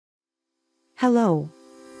Hello.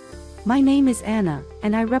 My name is Anna,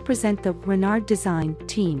 and I represent the Renard Design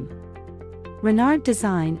team. Renard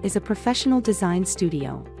Design is a professional design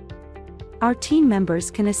studio. Our team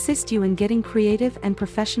members can assist you in getting creative and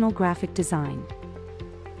professional graphic design.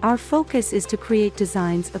 Our focus is to create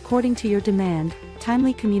designs according to your demand,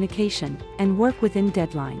 timely communication, and work within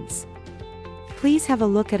deadlines. Please have a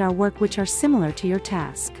look at our work which are similar to your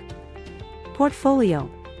task.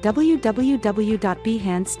 Portfolio: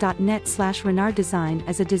 www.behance.net/Renard Design.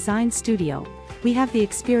 As a design studio, we have the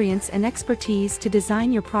experience and expertise to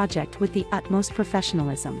design your project with the utmost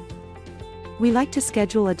professionalism. We like to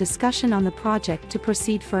schedule a discussion on the project to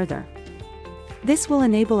proceed further. This will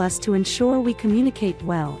enable us to ensure we communicate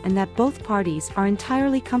well and that both parties are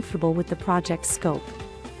entirely comfortable with the project's scope.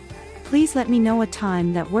 Please let me know a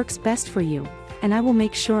time that works best for you, and I will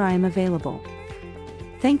make sure I am available.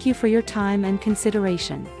 Thank you for your time and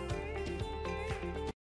consideration.